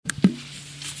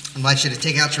I invite you to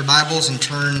take out your Bibles and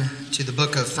turn to the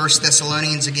book of 1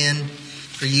 Thessalonians again.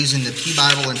 If you're using the Pew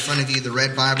Bible in front of you, the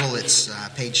red Bible, it's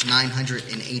page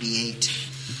 988.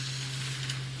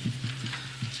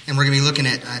 And we're going to be looking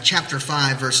at chapter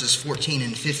 5, verses 14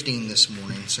 and 15 this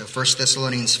morning. So 1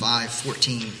 Thessalonians 5,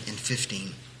 14 and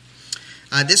 15.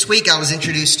 This week I was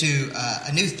introduced to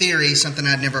a new theory, something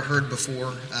I'd never heard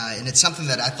before. And it's something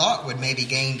that I thought would maybe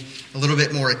gain a little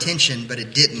bit more attention, but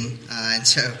it didn't. And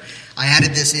so I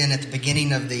added this in at the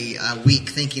beginning of the week,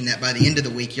 thinking that by the end of the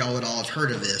week y'all would all have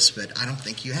heard of this, but I don't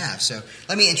think you have. So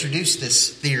let me introduce this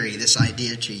theory, this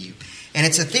idea to you. And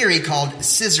it's a theory called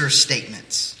scissor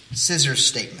statements. Scissor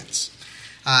statements.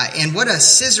 And what a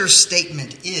scissor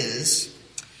statement is,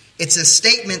 it's a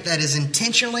statement that is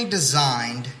intentionally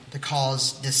designed to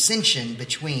cause dissension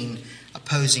between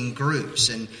opposing groups.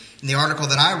 And in the article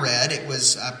that I read, it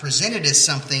was presented as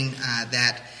something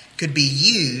that could be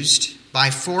used by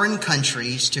foreign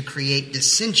countries to create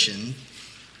dissension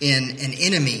in an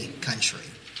enemy country.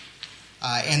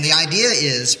 And the idea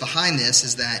is, behind this,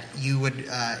 is that you would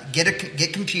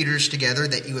get computers together,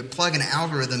 that you would plug an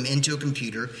algorithm into a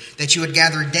computer, that you would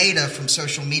gather data from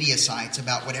social media sites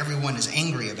about what everyone is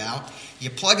angry about. You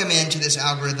plug them into this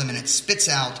algorithm and it spits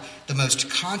out the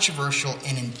most controversial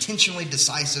and intentionally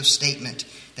decisive statement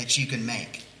that you can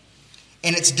make.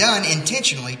 And it's done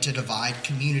intentionally to divide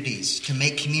communities, to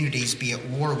make communities be at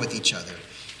war with each other.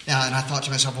 Now, and I thought to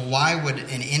myself, well, why would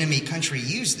an enemy country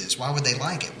use this? Why would they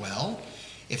like it? Well,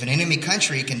 if an enemy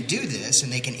country can do this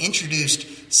and they can introduce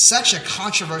such a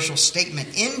controversial statement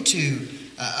into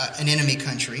an enemy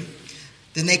country,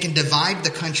 then they can divide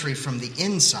the country from the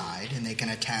inside and they can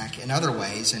attack in other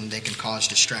ways and they can cause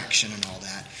distraction and all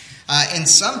that. And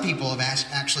some people have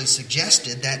actually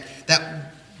suggested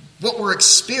that what we're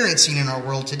experiencing in our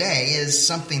world today is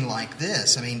something like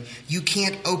this. I mean, you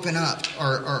can't open up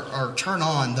or turn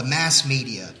on the mass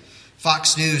media,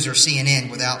 Fox News or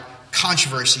CNN, without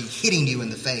controversy hitting you in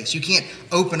the face. You can't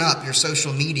open up your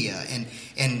social media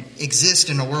and exist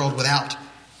in a world without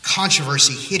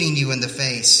controversy hitting you in the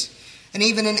face. And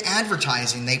even in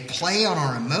advertising, they play on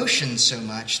our emotions so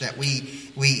much that we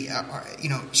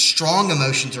strong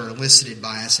emotions are elicited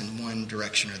by us in one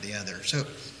direction or the other. So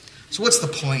what's the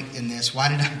point in this? Why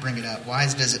did I bring it up? Why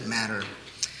does it matter?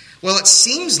 Well, it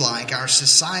seems like our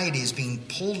society is being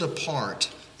pulled apart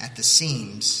at the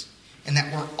seams and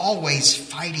that we're always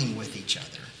fighting with each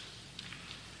other.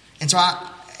 And so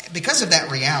because of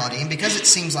that reality and because it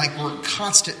seems like we're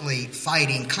constantly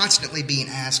fighting, constantly being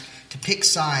asked to pick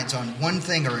sides on one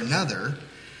thing or another,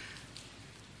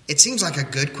 it seems like a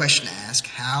good question to ask: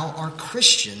 how are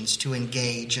Christians to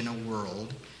engage in a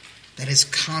world that is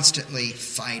constantly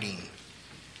fighting?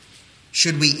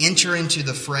 Should we enter into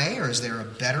the fray, or is there a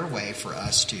better way for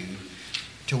us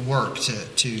to work,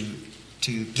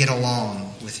 to get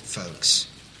along with folks?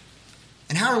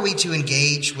 And how are we to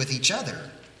engage with each other?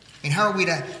 I mean, how are we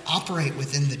to operate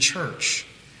within the church?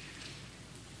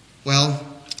 Well,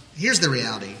 here's the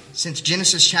reality. Since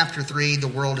Genesis chapter 3, the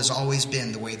world has always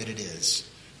been the way that it is.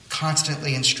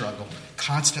 Constantly in struggle,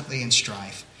 constantly in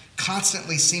strife,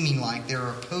 constantly seeming like there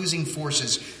are opposing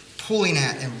forces pulling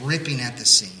at and ripping at the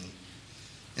seam.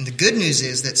 And the good news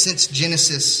is that since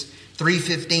Genesis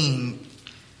 3:15,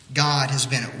 God has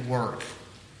been at work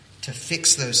to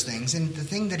fix those things. And the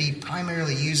thing that he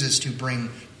primarily uses to bring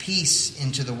peace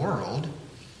into the world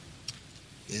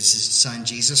is his son,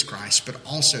 Jesus Christ, but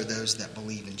also those that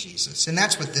believe in Jesus. And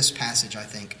that's what this passage, I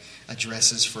think,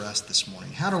 addresses for us this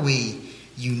morning. How do we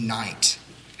unite?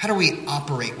 How do we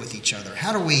operate with each other?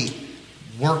 How do we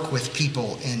work with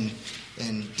people and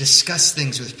discuss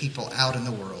things with people out in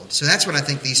the world? So that's what I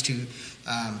think these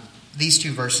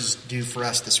two verses do for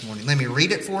us this morning. Let me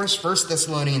read it for us. 1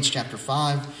 Thessalonians chapter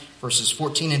 5, verses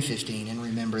 14 and 15. And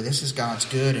remember, this is God's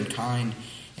good and kind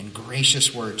and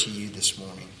gracious word to you this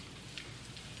morning.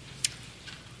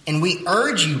 And we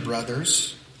urge you,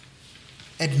 brothers,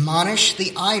 admonish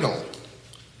the idle,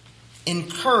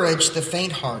 encourage the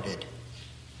faint-hearted,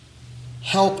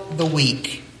 help the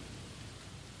weak,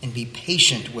 and be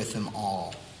patient with them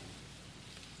all.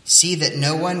 See that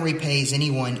no one repays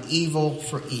anyone evil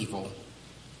for evil,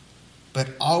 but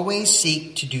always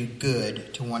seek to do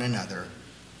good to one another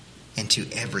and to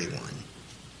everyone.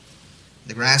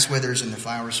 The grass withers and the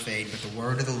flowers fade, but the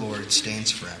word of the Lord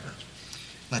stands forever.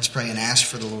 Let's pray and ask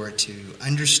for the Lord to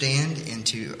understand and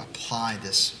to apply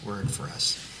this word for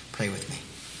us. Pray with me.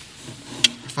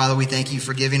 Father, we thank you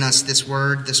for giving us this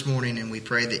word this morning, and we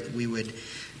pray that we would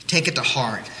take it to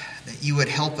heart, that you would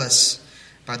help us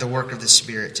by the work of the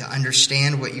Spirit to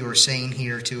understand what you are saying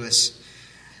here to us,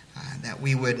 that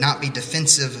we would not be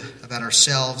defensive about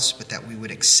ourselves, but that we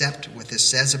would accept what this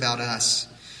says about us.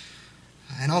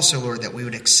 And also, Lord, that we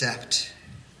would accept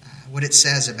what it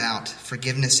says about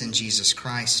forgiveness in Jesus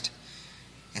Christ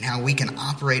and how we can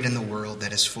operate in the world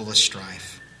that is full of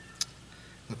strife.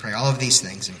 We pray all of these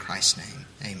things in Christ's name.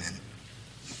 Amen.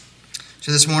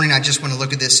 So this morning I just want to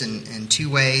look at this in two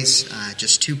ways,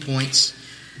 just 2 points.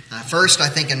 First, I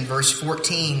think in verse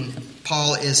 14,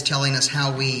 Paul is telling us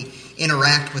how we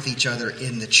interact with each other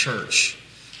in the church.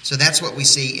 So that's what we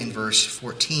see in verse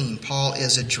 14. Paul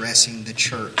is addressing the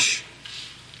church.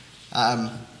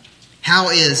 How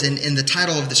is, in the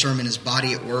title of the sermon is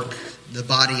Body at Work, the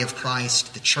body of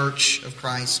Christ, the church of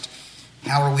Christ.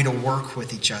 How are we to work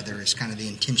with each other is kind of the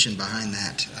intention behind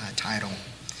that title.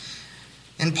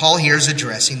 And Paul here is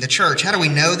addressing the church. How do we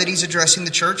know that he's addressing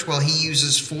the church? Well, he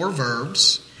uses four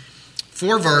verbs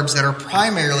that are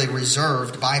primarily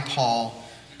reserved by Paul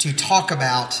to talk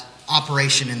about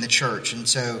operation in the church. And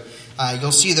so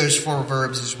you'll see those four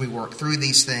verbs as we work through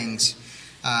these things.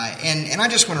 And I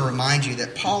just want to remind you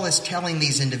that Paul is telling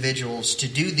these individuals to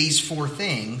do these four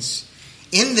things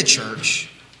in the church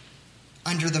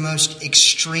under the most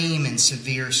extreme and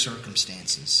severe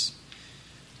circumstances.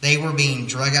 They were being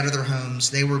dragged out of their homes.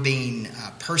 They were being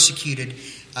persecuted.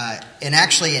 And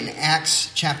actually in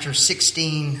Acts chapter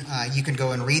 16, you can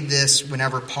go and read this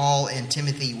whenever Paul and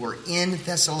Timothy were in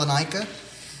Thessalonica.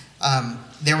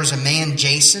 There was a man,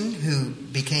 Jason, who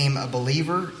became a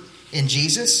believer in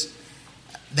Jesus.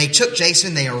 They took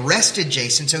Jason. They arrested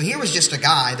Jason. So here was just a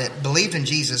guy that believed in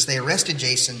Jesus. They arrested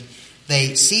Jason.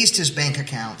 They seized his bank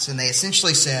accounts. And they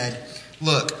essentially said,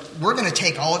 look, we're going to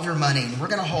take all of your money and we're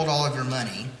going to hold all of your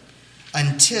money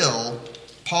until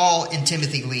Paul and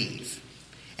Timothy leave.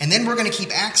 And then we're going to keep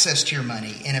access to your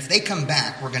money. And if they come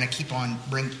back, we're going to keep on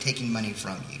taking money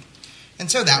from you. And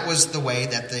so that was the way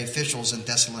that the officials in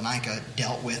Thessalonica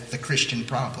dealt with the Christian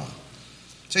problem.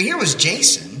 So here was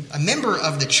Jason, a member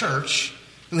of the church,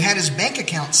 who had his bank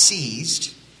account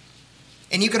seized.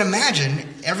 And you can imagine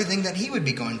everything that he would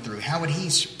be going through. How would he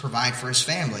provide for his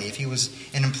family? If he was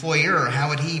an employer, how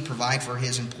would he provide for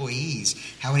his employees?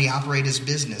 How would he operate his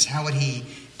business? How would he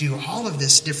do all of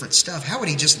this different stuff? How would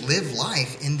he just live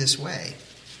life in this way?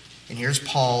 And here's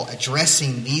Paul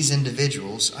addressing these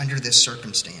individuals under this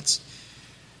circumstance.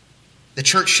 The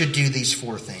church should do these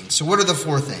four things. So what are the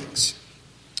four things?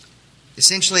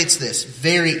 Essentially, it's this.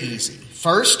 Very easy.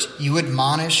 First, you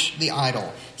admonish the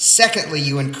idle. Secondly,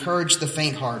 you encourage the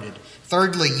faint-hearted.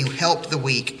 Thirdly, you help the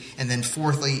weak. And then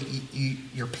fourthly,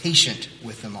 you're patient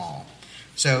with them all.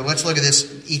 So let's look at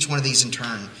this, each one of these in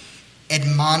turn.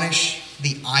 Admonish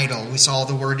the idle. We saw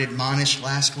the word admonish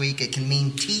last week. It can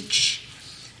mean teach,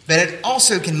 but it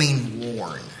also can mean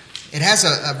warn. It has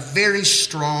a very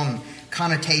strong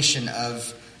connotation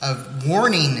of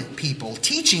warning people,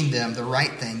 teaching them the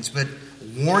right things, but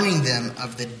warning them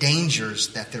of the dangers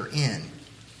that they're in. And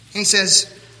he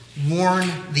says, warn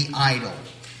the idle.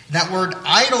 That word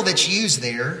idle that's used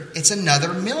there, it's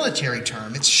another military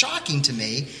term. It's shocking to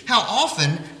me how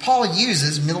often Paul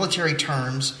uses military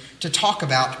terms to talk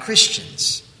about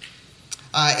Christians.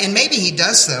 And maybe he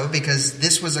does so because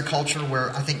this was a culture where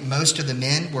I think most of the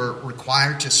men were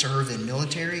required to serve in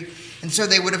military. And so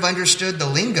they would have understood the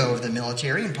lingo of the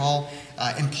military. And Paul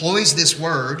employs this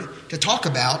word to talk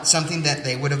about something that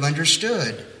they would have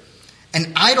understood.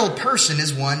 An idle person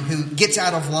is one who gets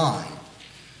out of line,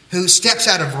 who steps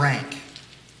out of rank.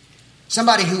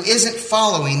 Somebody who isn't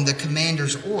following the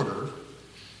commander's order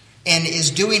and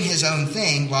is doing his own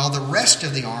thing while the rest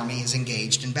of the army is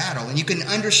engaged in battle. And you can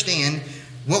understand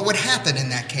what would happen in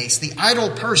that case. The idle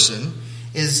person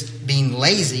is being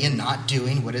lazy and not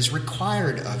doing what is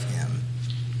required of him.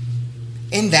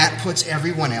 And that puts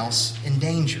everyone else in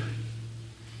danger.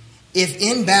 If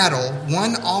in battle,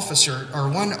 one officer or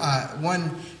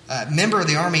one member of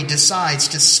the army decides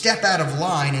to step out of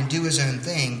line and do his own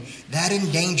thing, that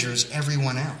endangers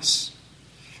everyone else.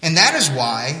 And that is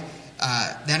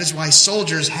why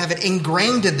soldiers have it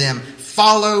ingrained in them.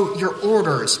 Follow your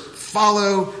orders.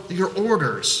 Follow your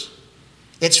orders.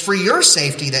 It's for your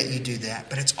safety that you do that,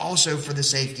 but it's also for the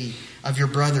safety of your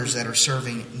brothers that are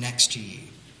serving next to you.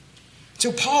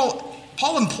 So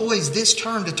Paul employs this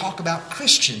term to talk about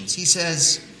Christians. He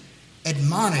says,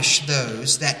 admonish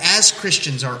those that as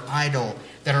Christians are idle,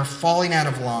 that are falling out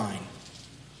of line.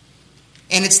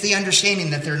 And it's the understanding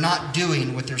that they're not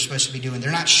doing what they're supposed to be doing.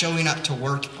 They're not showing up to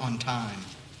work on time.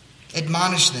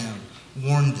 Admonish them.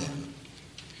 Warn them.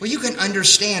 Well, you can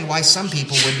understand why some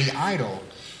people would be idle.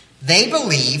 They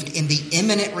believed in the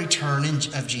imminent return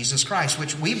of Jesus Christ,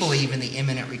 which we believe in the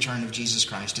imminent return of Jesus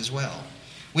Christ as well.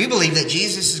 We believe that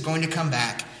Jesus is going to come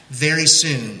back very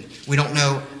soon. We don't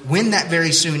know when that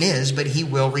very soon is, but he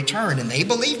will return. And they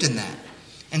believed in that.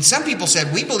 And some people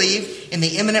said, we believe in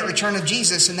the imminent return of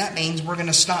Jesus, and that means we're going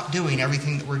to stop doing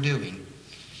everything that we're doing.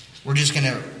 We're just going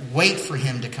to wait for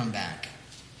him to come back.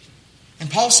 And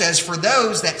Paul says, for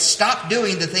those that stop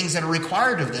doing the things that are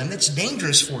required of them, it's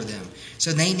dangerous for them.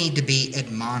 So they need to be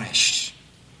admonished.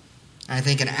 And I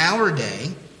think in our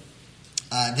day,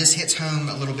 this hits home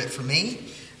a little bit for me.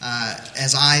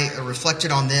 As I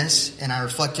reflected on this, and I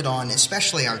reflected on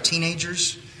especially our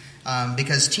teenagers,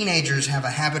 because teenagers have a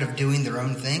habit of doing their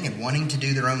own thing and wanting to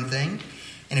do their own thing.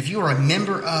 And if you are a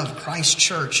member of Christ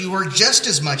Church, you are just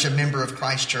as much a member of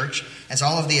Christ Church as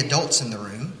all of the adults in the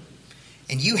room.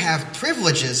 And you have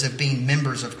privileges of being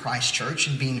members of Christ Church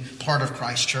and being part of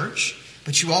Christ Church,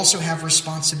 but you also have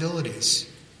responsibilities.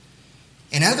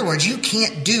 In other words, you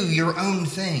can't do your own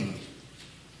thing.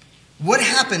 What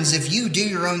happens if you do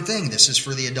your own thing? This is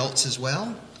for the adults as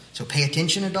well. So pay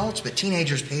attention, adults, but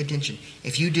teenagers, pay attention.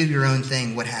 If you do your own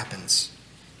thing, what happens?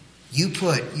 You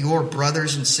put your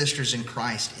brothers and sisters in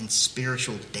Christ in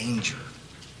spiritual danger.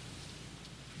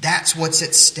 That's what's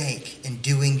at stake in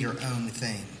doing your own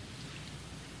thing.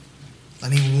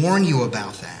 Let me warn you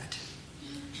about that.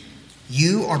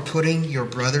 You are putting your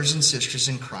brothers and sisters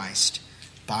in Christ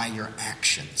by your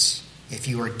actions if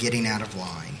you are getting out of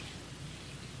line.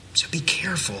 So be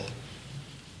careful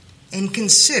and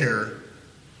consider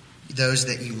those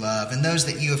that you love and those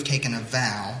that you have taken a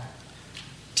vow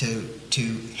to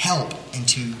help and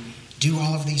to do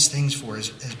all of these things for as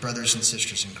brothers and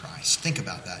sisters in Christ. Think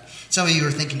about that. Some of you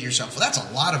are thinking to yourself, well, that's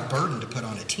a lot of burden to put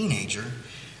on a teenager.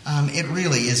 It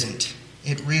really isn't.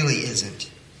 It really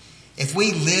isn't. If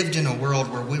we lived in a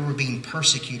world where we were being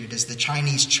persecuted as the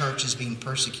Chinese church is being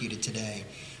persecuted today,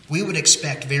 we would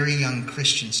expect very young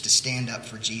Christians to stand up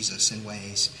for Jesus in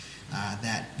ways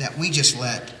that we just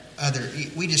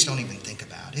we just don't even think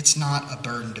about. It's not a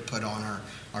burden to put on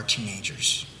our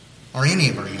teenagers or any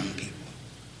of our young people.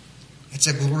 It's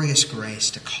a glorious grace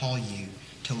to call you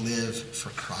to live for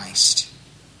Christ.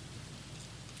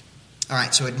 All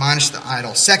right, so admonish the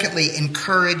idle. Secondly,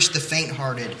 encourage the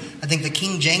faint-hearted. I think the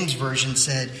King James Version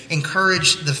said,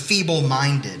 encourage the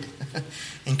feeble-minded.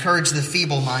 Encourage the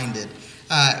feeble-minded.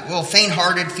 Well,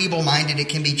 faint-hearted, feeble-minded, it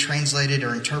can be translated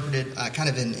or interpreted kind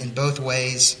of in both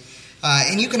ways.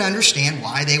 And you can understand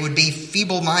why they would be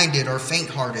feeble-minded or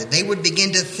faint-hearted. They would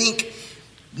begin to think,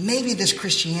 maybe this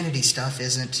Christianity stuff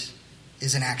isn't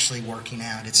actually working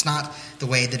out. It's not the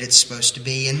way that it's supposed to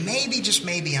be. And maybe, just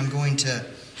maybe, I'm going to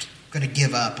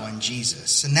give up on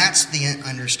Jesus. And that's the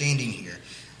understanding here.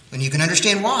 When you can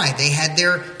understand why. They had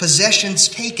their possessions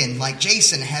taken, like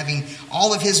Jason having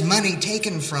all of his money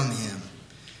taken from him.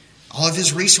 All of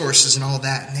his resources and all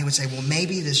that. And they would say, well,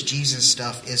 maybe this Jesus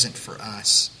stuff isn't for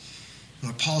us. And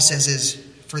what Paul says is,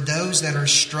 for those that are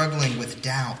struggling with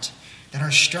doubt, that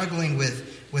are struggling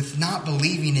with not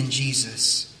believing in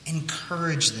Jesus,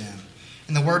 encourage them.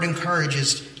 And the word encourage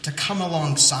is to come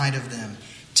alongside of them,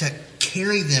 to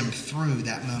carry them through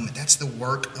that moment. That's the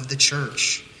work of the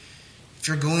church. If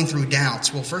you're going through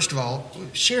doubts, well, first of all,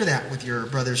 share that with your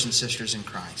brothers and sisters in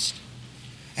Christ.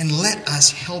 And let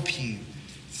us help you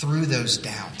through those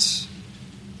doubts.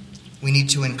 We need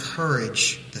to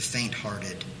encourage the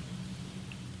faint-hearted.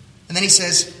 And then he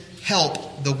says,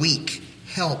 help the weak.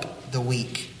 Help the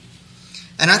weak.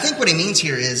 And I think what he means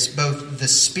here is both the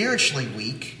spiritually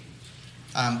weak,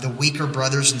 the weaker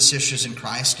brothers and sisters in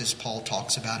Christ, as Paul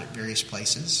talks about at various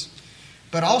places,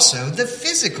 but also the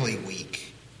physically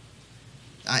weak.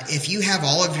 If you have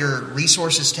all of your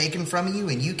resources taken from you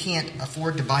and you can't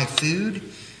afford to buy food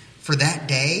for that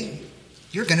day,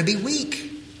 you're going to be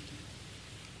weak.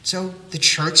 So the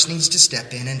church needs to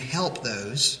step in and help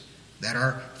those that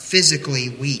are physically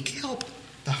weak. Help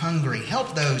the hungry.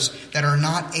 Help those that are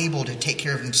not able to take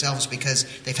care of themselves because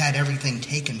they've had everything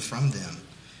taken from them.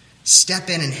 Step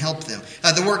in and help them.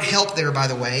 The word help there, by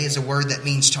the way, is a word that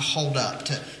means to hold up,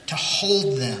 to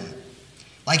hold them.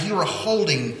 Like you are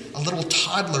holding a little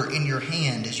toddler in your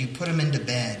hand as you put him into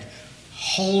bed.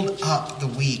 Hold up the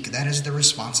weak. That is the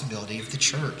responsibility of the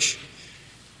church.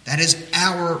 That is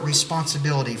our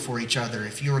responsibility for each other.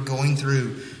 If you are going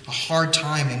through a hard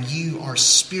time and you are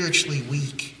spiritually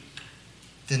weak,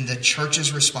 then the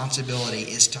church's responsibility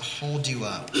is to hold you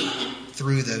up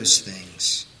through those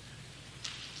things.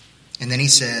 And then he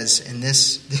says, and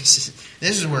this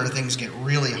is where things get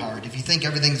really hard. If you think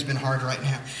everything's been hard right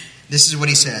now, this is what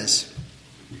he says.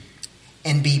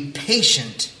 And be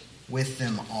patient with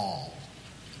them all.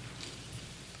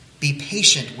 Be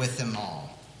patient with them all.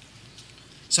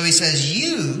 So he says,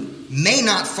 you may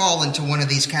not fall into one of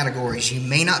these categories. You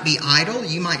may not be idle.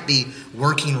 You might be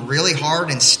working really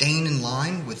hard and staying in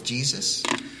line with Jesus.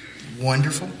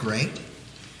 Wonderful, great.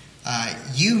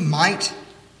 You might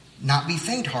not be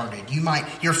faint-hearted.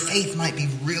 Your faith might be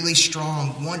really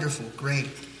strong. Wonderful, great.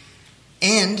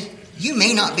 And you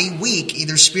may not be weak,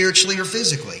 either spiritually or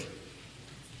physically.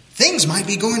 Things might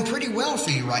be going pretty well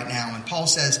for you right now. And Paul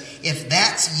says, if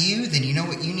that's you, then you know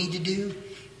what you need to do?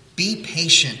 Be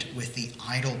patient with the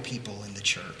idle people in the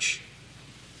church.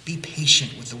 Be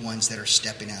patient with the ones that are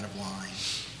stepping out of line.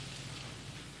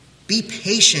 Be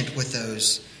patient with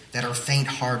those that are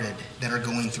faint-hearted, that are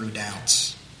going through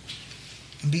doubts.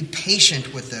 And be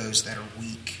patient with those that are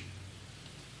weak.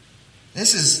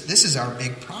 This is our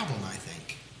big problem, I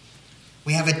think.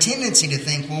 We have a tendency to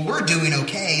think, well, we're doing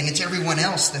okay, and it's everyone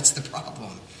else that's the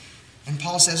problem. And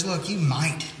Paul says, look, you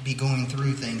might be going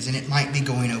through things, and it might be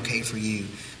going okay for you,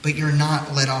 but you're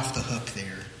not let off the hook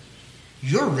there.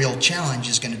 Your real challenge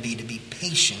is going to be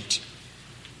patient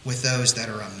with those that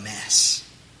are a mess.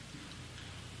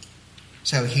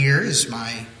 So here is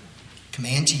my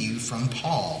command to you from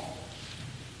Paul.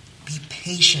 Be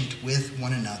patient with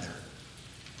one another.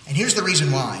 And here's the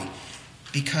reason why.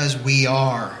 Because we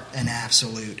are an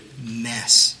absolute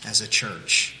mess as a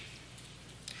church.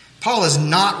 Paul is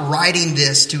not writing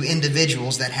this to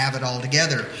individuals that have it all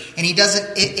together. And he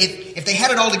doesn't, if they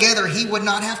had it all together, he would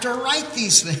not have to write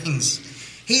these things.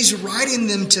 He's writing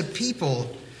them to people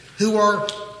who are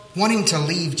wanting to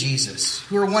leave Jesus,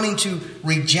 who are wanting to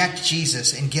reject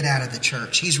Jesus and get out of the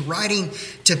church. He's writing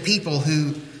to people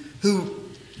who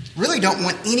really don't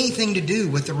want anything to do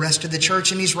with the rest of the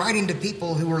church. And he's writing to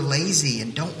people who are lazy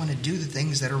and don't want to do the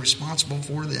things that are responsible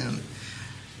for them.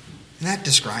 And that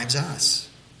describes us.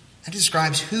 That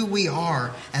describes who we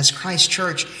are as Christ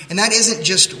Church. And that isn't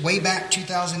just way back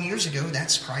 2,000 years ago.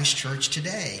 That's Christ Church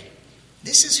today.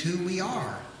 This is who we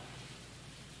are.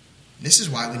 This is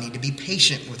why we need to be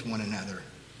patient with one another.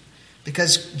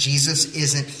 Because Jesus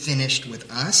isn't finished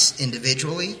with us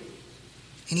individually.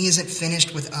 And he isn't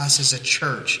finished with us as a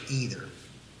church either.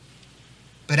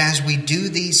 But as we do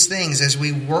these things, as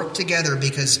we work together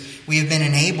because we have been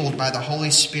enabled by the Holy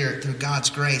Spirit through God's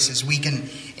grace, as we can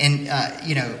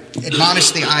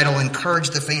admonish the idle,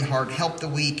 encourage the faint-hearted, help the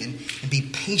weak, and be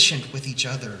patient with each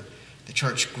other, the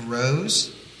church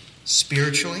grows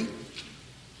spiritually,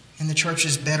 and the church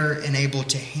is better enabled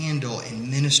to handle and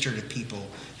minister to people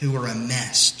who are a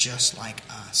mess just like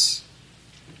us.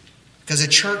 Because a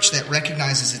church that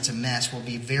recognizes it's a mess will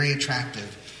be very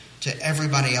attractive to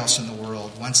everybody else in the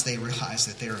world once they realize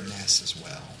that they're a mess as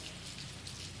well.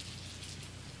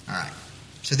 All right.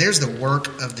 So there's the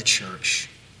work of the church.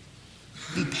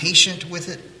 Be patient with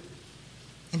it.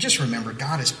 And just remember,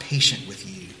 God is patient with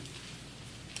you.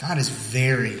 God is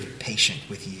very patient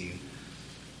with you.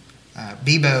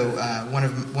 Bebo,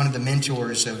 one of the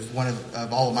mentors of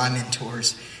of all of my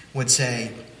mentors, would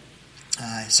say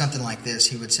something like this.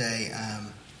 He would say,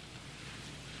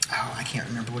 I can't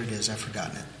remember what it is. I've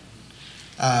forgotten it.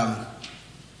 I've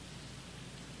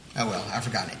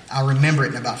forgotten it. I'll remember it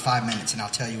in about 5 minutes, and I'll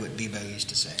tell you what Bebo used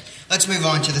to say. Let's move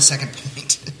on to the second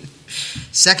point.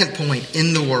 Second point,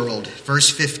 in the world, verse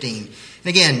 15. And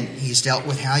again, he's dealt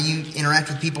with how you interact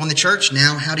with people in the church.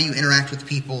 Now, how do you interact with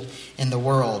people in the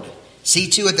world? See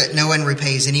to it that no one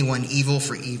repays anyone evil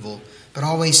for evil, but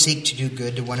always seek to do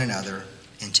good to one another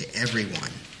and to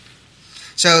everyone.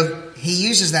 So he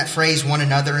uses that phrase, one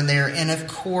another, in there, and of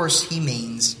course he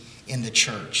means in the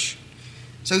church.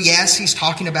 So yes, he's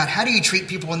talking about how do you treat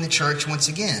people in the church once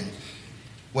again.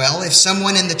 Well, if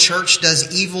someone in the church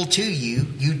does evil to you,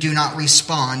 you do not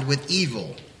respond with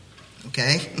evil.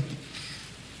 Okay?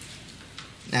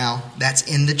 Now, that's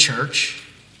in the church,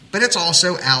 but it's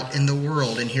also out in the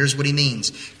world. And here's what he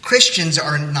means. Christians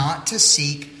are not to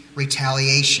seek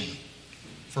retaliation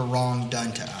for wrong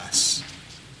done to us.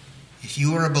 If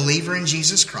you are a believer in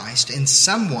Jesus Christ and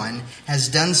someone has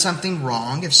done something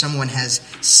wrong, if someone has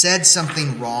said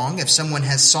something wrong, if someone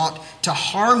has sought to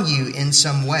harm you in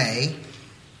some way,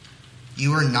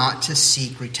 you are not to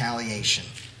seek retaliation.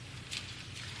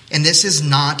 And this is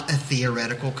not a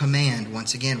theoretical command.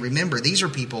 Once again, remember, these are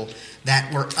people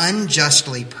that were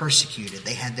unjustly persecuted.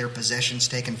 They had their possessions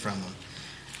taken from them.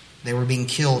 They were being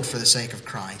killed for the sake of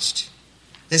Christ.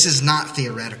 This is not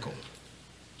theoretical.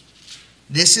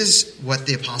 This is what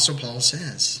the Apostle Paul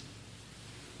says.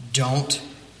 Don't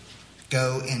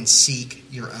go and seek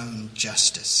your own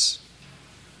justice.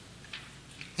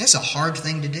 It's a hard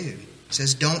thing to do. It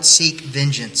says, don't seek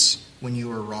vengeance when you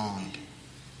are wronged.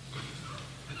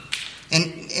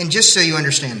 And just so you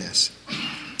understand this,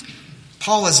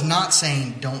 Paul is not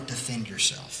saying don't defend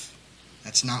yourself.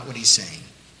 That's not what he's saying.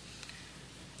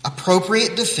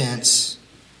 Appropriate defense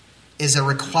is a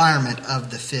requirement of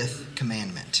the fifth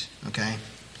commandment, okay?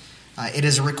 It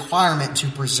is a requirement to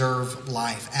preserve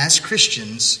life. As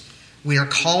Christians, we are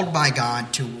called by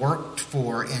God to work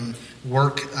for and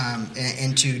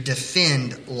and to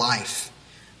defend life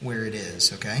where it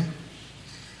is, okay?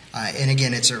 And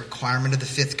again, it's a requirement of the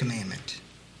fifth commandment.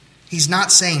 He's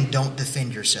not saying don't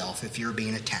defend yourself if you're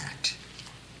being attacked.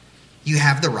 You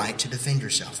have the right to defend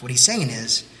yourself. What he's saying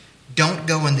is, don't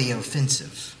go on the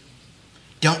offensive.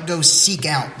 Don't go seek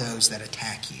out those that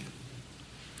attack you.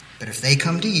 But if they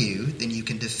come to you, then you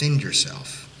can defend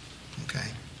yourself. Okay?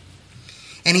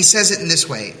 And he says it in this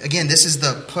way. Again, this is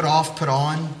the put off, put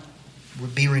on,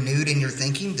 would be renewed in your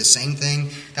thinking. The same thing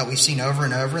that we've seen over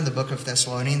and over in the book of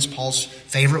Thessalonians. Paul's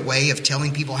favorite way of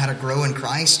telling people how to grow in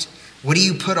Christ. What do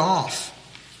you put off?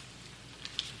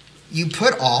 You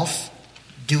put off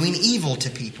doing evil to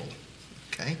people.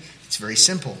 Okay? It's very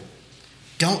simple.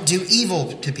 Don't do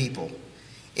evil to people.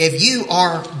 If you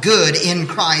are good in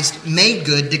Christ, made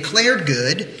good, declared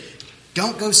good,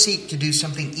 don't go seek to do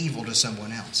something evil to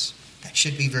someone else. That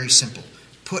should be very simple.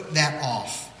 Put that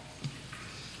off.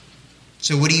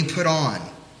 So what do you put on?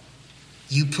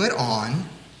 You put on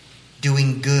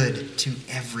doing good to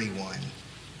everyone.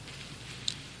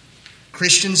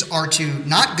 Christians are to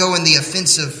not go in the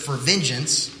offensive for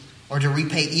vengeance or to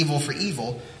repay evil for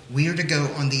evil. We are to go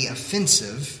on the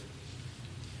offensive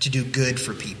to do good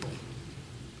for people.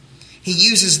 He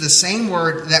uses the same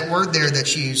word, that word there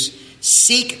that's used,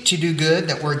 seek to do good.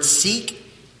 That word seek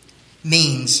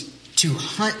means to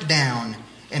hunt down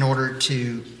in order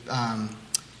to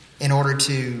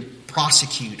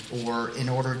prosecute, or in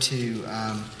order to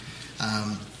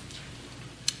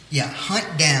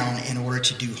hunt down in order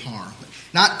to do harm.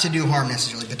 Not to do harm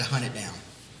necessarily, but to hunt it down.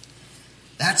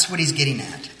 That's what he's getting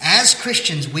at. As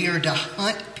Christians, we are to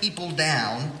hunt people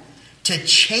down, to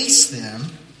chase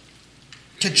them,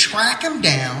 to track them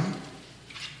down,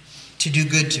 to do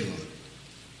good to them,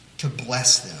 to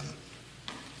bless them.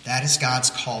 That is God's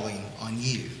calling on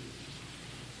you.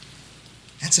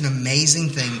 That's an amazing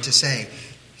thing to say.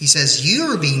 He says, you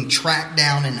are being tracked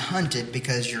down and hunted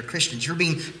because you're Christians. You're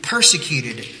being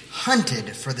persecuted,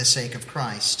 hunted for the sake of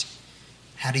Christ.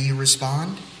 How do you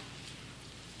respond?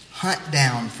 Hunt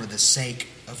down for the sake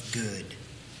of good.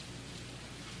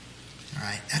 All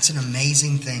right, that's an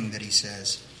amazing thing that he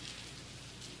says.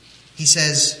 He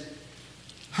says,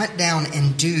 hunt down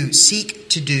and seek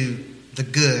to do the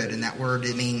good. And that word,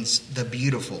 it means the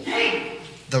beautiful,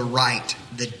 the right,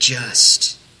 the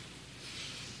just.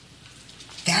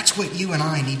 That's what you and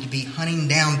I need to be hunting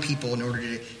down people in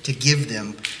order to give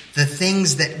them the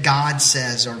things that God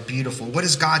says are beautiful. What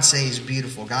does God say is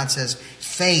beautiful? God says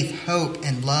faith, hope,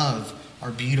 and love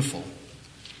are beautiful.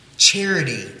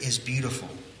 Charity is beautiful.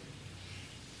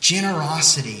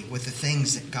 Generosity with the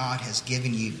things that God has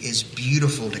given you is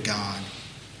beautiful to God.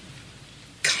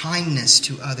 Kindness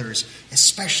to others,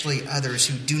 especially others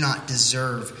who do not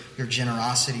deserve your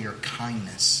generosity or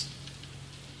kindness.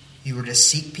 You are to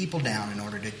seek people down in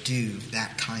order to do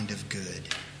that kind of good.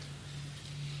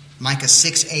 Micah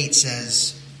 6:8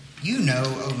 says, you know,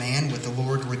 O man, what the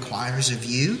Lord requires of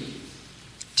you,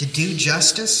 to do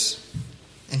justice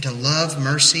and to love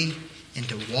mercy and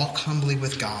to walk humbly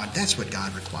with God. That's what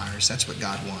God requires. That's what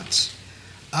God wants.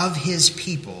 Of his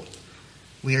people,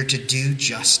 we are to do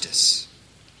justice.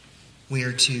 We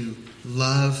are to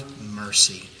love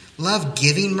mercy. Love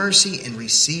giving mercy and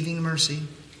receiving mercy.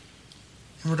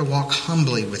 And we're to walk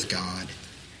humbly with God.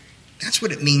 That's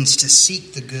what it means to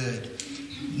seek the good.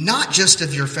 Not just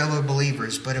of your fellow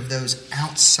believers, but of those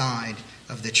outside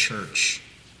of the church.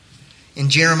 In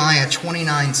Jeremiah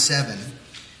 29:7,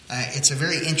 it's a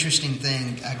very interesting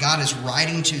thing. God is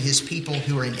writing to his people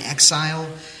who are in exile.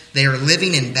 They are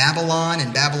living in Babylon,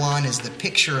 and Babylon is the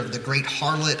picture of the great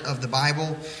harlot of the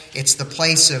Bible. It's the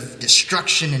place of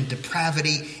destruction and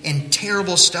depravity, and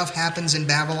terrible stuff happens in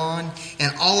Babylon.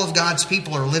 And all of God's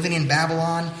people are living in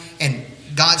Babylon, and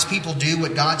God's people do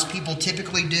what God's people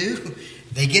typically do.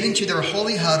 They get into their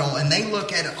holy huddle, and they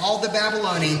look at all the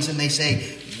Babylonians, and they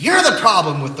say, you're the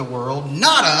problem with the world,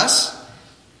 not us.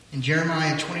 In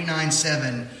Jeremiah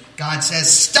 29:7, God says,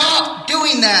 stop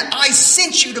doing that. I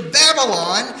sent you to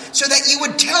Babylon so that you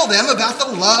would tell them about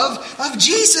the love of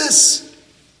Jesus.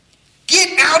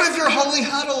 Get out of your holy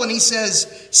huddle. And he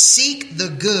says, seek the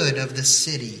good of the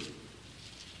city.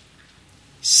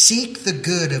 Seek the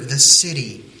good of the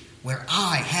city where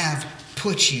I have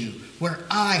put you, where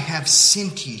I have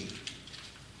sent you.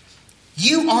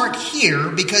 You aren't here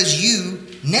because you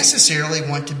necessarily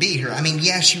want to be here. I mean,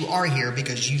 yes, you are here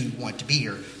because you want to be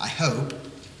here, I hope.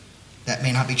 That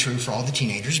may not be true for all the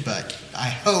teenagers, but I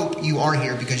hope you are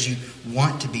here because you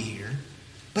want to be here.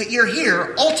 But you're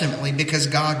here ultimately because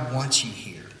God wants you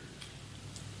here.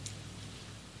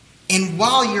 And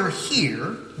while you're here,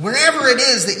 wherever it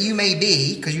is that you may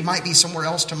be, because you might be somewhere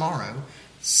else tomorrow,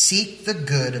 seek the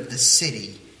good of the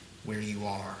city where you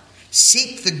are.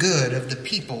 Seek the good of the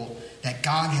people that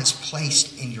God has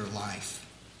placed in your life.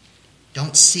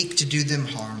 Don't seek to do them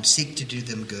harm. Seek to do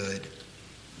them good.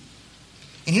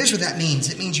 And here's what that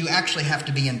means. It means you actually have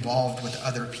to be involved with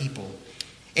other people.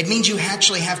 It means you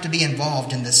actually have to be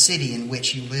involved in the city in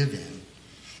which you live in.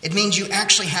 It means you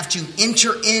actually have to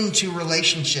enter into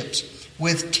relationships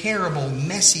with terrible,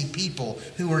 messy people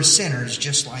who are sinners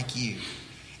just like you.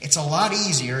 It's a lot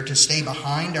easier to stay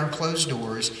behind our closed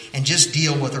doors and just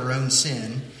deal with our own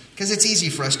sin, because it's easy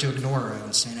for us to ignore our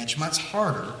own sin. It's much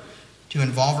harder to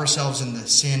involve ourselves in the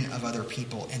sin of other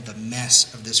people and the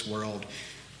mess of this world.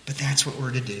 But that's what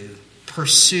we're to do.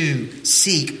 Pursue,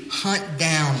 seek, hunt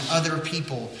down other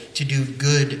people to do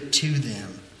good to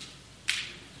them.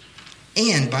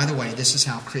 And, by the way, this is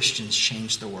how Christians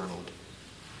change the world.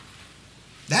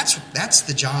 That's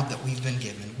the job that we've been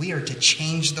given. We are to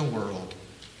change the world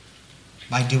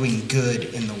by doing good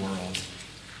in the world.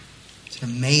 It's an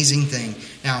amazing thing.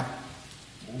 Now,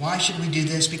 why should we do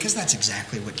this? Because that's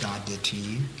exactly what God did to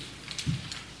you.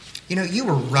 You know, you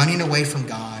were running away from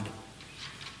God.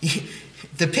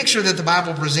 The picture that the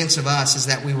Bible presents of us is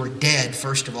that we were dead,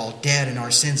 first of all, dead in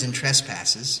our sins and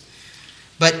trespasses.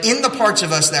 But in the parts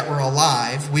of us that were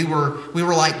alive, we were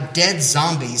like dead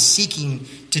zombies seeking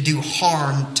to do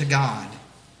harm to God.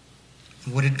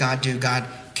 And what did God do? God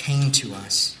came to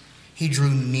us. He drew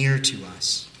near to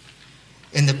us.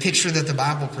 And the picture that the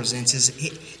Bible presents is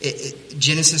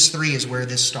Genesis 3 is where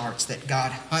this starts, that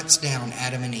God hunts down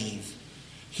Adam and Eve.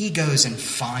 He goes and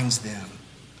finds them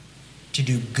to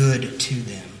do good to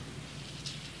them.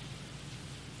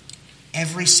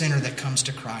 Every sinner that comes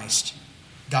to Christ,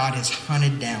 God has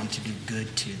hunted down to do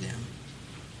good to them.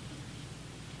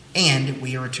 And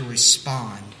we are to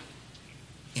respond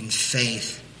in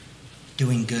faith,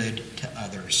 doing good to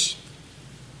others.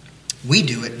 We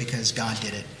do it because God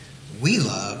did it. We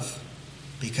love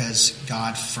because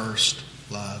God first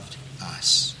loved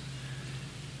us.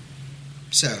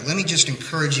 So, let me just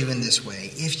encourage you in this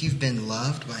way. If you've been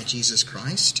loved by Jesus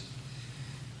Christ,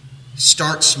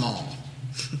 start small.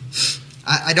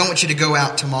 I don't want you to go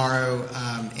out tomorrow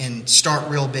and start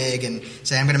real big and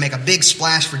say, I'm going to make a big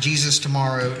splash for Jesus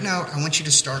tomorrow. No, I want you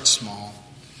to start small.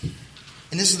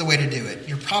 And this is the way to do it.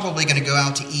 You're probably going to go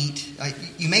out to eat.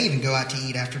 You may even go out to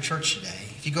eat after church today.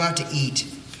 If you go out to eat,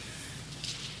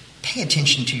 pay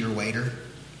attention to your waiter.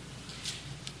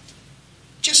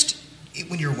 Just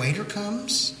when your waiter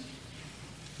comes,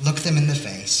 look them in the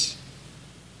face.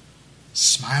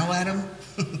 Smile at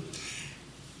them.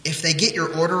 If they get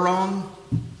your order wrong,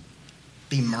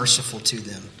 be merciful to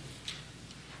them.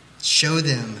 Show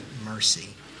them mercy.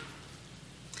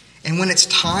 And when it's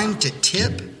time to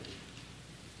tip,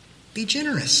 be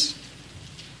generous.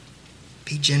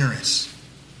 Be generous.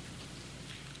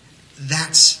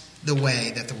 That's the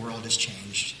way that the world has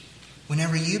changed.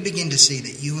 Whenever you begin to see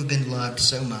that you have been loved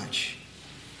so much,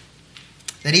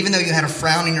 that even though you had a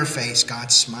frown in your face,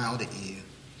 God smiled at you.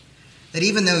 That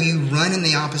even though you run in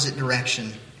the opposite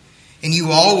direction, and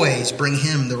you always bring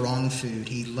him the wrong food,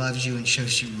 he loves you and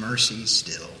shows you mercy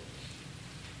still.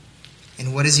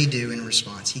 And what does he do in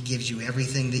response? He gives you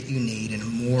everything that you need and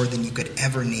more than you could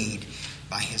ever need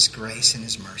by his grace and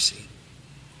his mercy.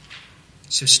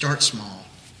 So start small.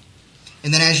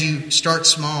 And then as you start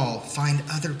small, find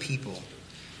other people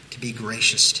to be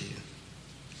gracious to,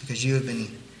 because you have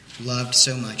been loved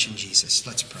so much in Jesus.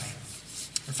 Let's pray.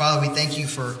 Our Father, we thank you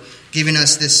for giving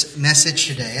us this message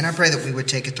today, and I pray that we would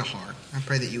take it to heart. I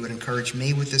pray that you would encourage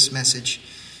me with this message,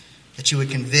 that you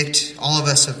would convict all of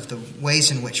us of the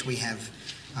ways in which we have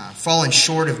fallen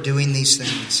short of doing these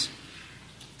things,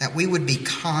 that we would be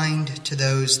kind to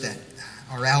those that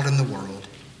are out in the world.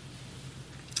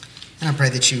 And I pray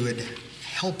that you would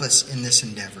help us in this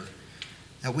endeavor,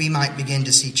 that we might begin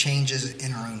to see changes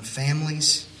in our own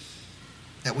families,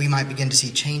 that we might begin to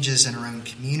see changes in our own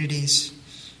communities,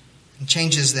 and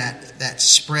changes that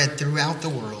spread throughout the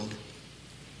world,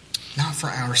 not for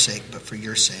our sake, but for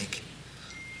your sake.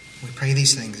 We pray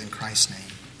these things in Christ's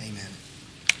name.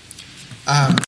 Amen.